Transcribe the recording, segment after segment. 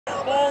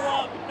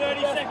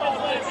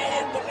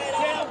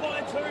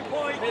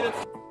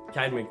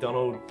Caden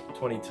MacDonald,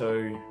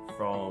 22,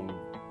 from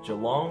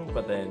Geelong,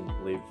 but then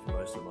lived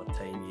most of my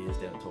teen years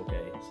down at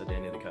Torquay, so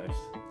down near the coast.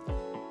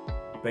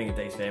 Being a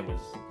D's fan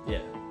was,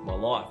 yeah, my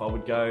life. I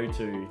would go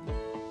to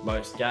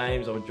most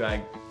games. I would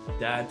drag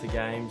Dad to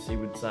games. He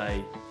would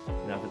say,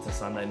 you know, if it's a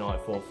Sunday night,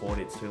 4:40,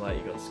 it's too late,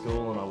 you got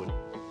school, and I would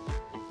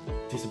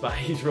disobey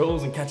his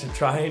rules and catch a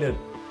train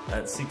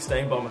at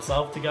 16 by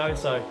myself to go.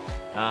 So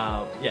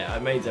yeah,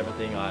 it means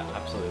everything. I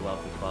absolutely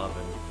love the club,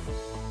 and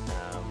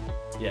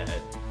yeah,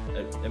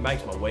 it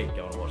makes my week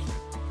going to watch them.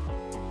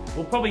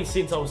 Well, probably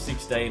since I was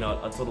 16,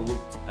 I sort of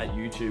looked at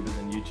YouTubers,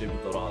 and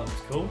YouTubers thought, oh, that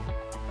was cool.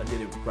 I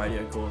did a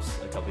radio course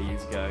a couple of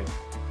years ago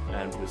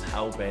and was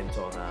hell-bent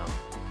on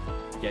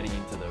getting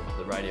into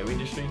the radio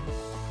industry.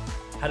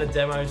 Had a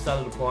demo,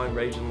 started applying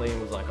regionally,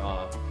 and was like,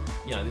 oh,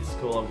 you know, this is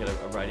cool, I'll get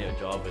a radio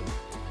job,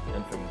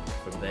 and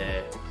from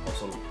there I'll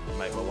sort of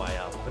make my way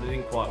up. But it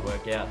didn't quite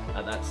work out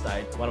at that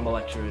stage. One of my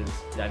lecturers,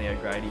 Danny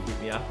O'Grady,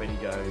 hit me up and he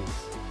goes,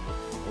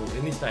 well,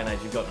 in this day and age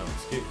you've got no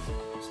excuse.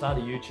 Start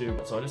a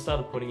YouTube. So I just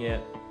started putting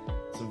out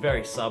some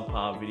very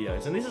subpar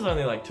videos, and this is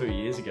only like 2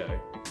 years ago.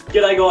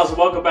 G'day guys, and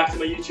welcome back to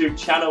my YouTube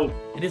channel.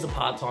 It is a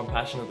part-time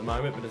passion at the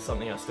moment, but it's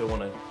something I still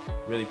want to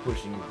really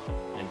push and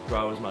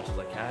grow as much as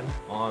I can.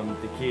 I'm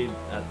the kid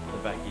at the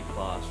back year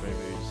classroom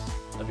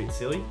who's a bit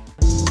silly.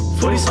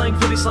 Footy slang,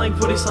 footy slang,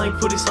 footy slang,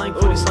 footy slang,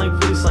 footy slang,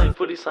 footy slang,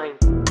 footy slang.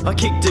 I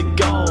kicked a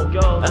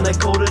goal, and they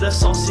called it a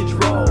sausage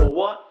roll.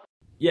 What?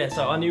 Yeah,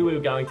 so I knew we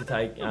were going to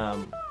take you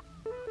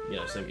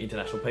know, some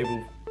international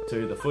people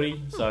to the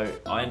footy, so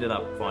I ended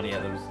up finding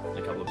out there was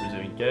a couple of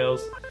Brazilian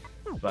girls,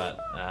 but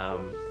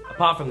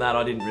apart from that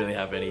I didn't really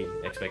have any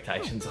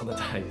expectations on the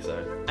day.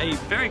 So a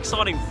very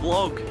exciting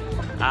vlog.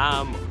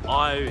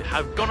 I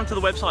have gone onto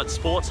the website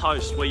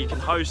SportsHosts, where you can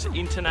host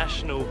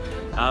international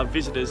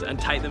visitors and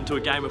take them to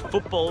a game of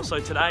football. So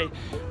today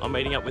I'm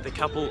meeting up with a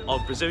couple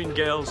of Brazilian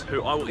girls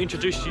who I will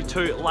introduce you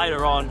to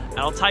later on, and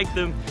I'll take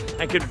them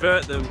and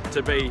convert them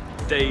to be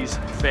D's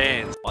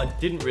fans. I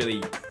didn't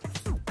really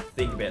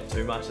think about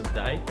too much of the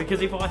day,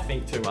 because if I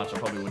think too much I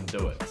probably wouldn't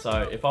do it.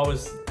 So if I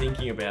was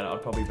thinking about it,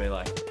 I'd probably be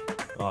like,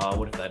 oh,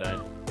 what if they're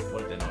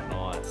not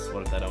nice?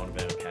 What if they don't want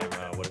to be on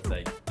camera? What if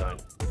they don't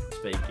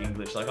speak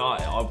English? Like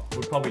I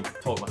would probably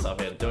talk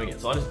myself out of doing it.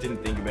 So I just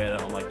didn't think about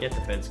it. I'm like, get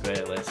to Fed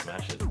Square, let's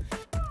smash it.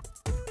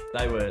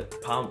 They were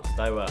pumped,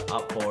 they were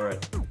up for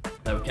it.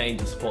 They were keen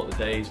to support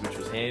the D's, which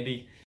was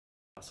handy.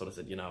 I sort of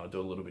said, you know, I'll do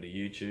a little bit of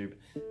YouTube.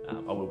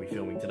 I will be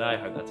filming today,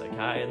 hope that's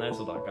okay. And they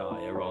sort of like, oh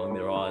yeah, rolling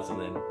their eyes. And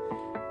then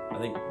I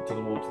think to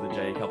the walk to the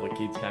G, a couple of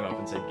kids came up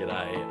and said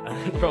g'day,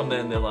 and from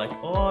then they're like,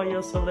 oh,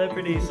 you're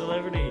celebrity,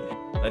 celebrity.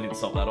 They didn't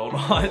stop that all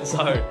night, so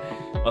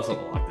I sort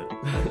of liked it.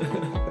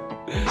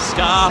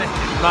 Scarf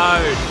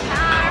mode.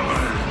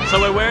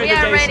 So we're wearing the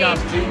D scarf.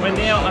 We're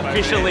now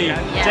officially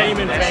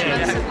Demon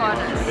fans.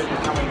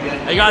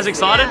 Are you guys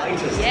excited?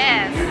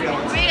 Yes,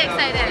 really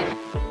excited.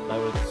 They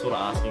were sort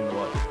of asking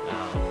what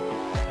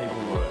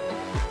people were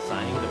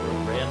saying that were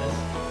around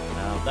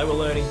us. They were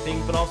learning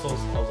things, but I was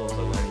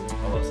also learning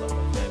a lot of stuff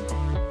off them,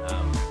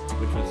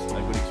 which was a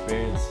good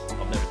experience.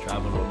 I've never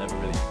travelled or never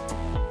really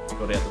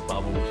got out the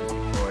bubble, which is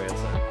Victoria,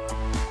 so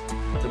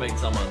to meet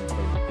someone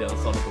from the other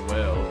side of the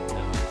world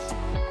and just,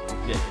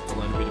 yeah, get to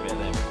learn a bit about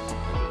them was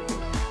really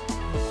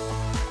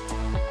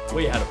good.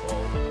 We had a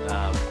ball,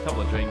 a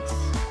couple of drinks,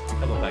 a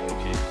couple of bag of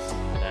chips,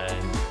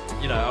 and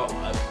you know,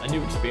 a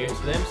new experience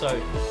for them. So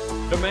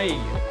for me,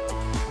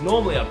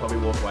 normally I'd probably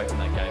walk away from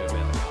that game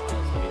about like, oh, that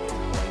was a bit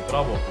disappointing, but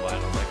I walked away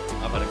and I was like,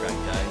 I've had a great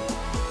day.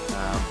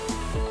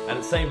 And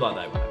it seemed like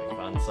they were having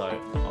fun, so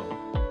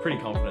I'm pretty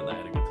confident they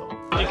had a good time.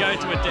 Did you go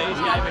to a D's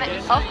game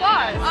again? Of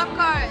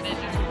course.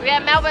 We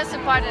are Melbourne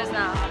supporters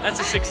now. That's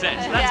a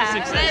success. That's a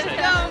success. Let's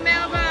go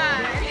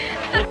Melbourne!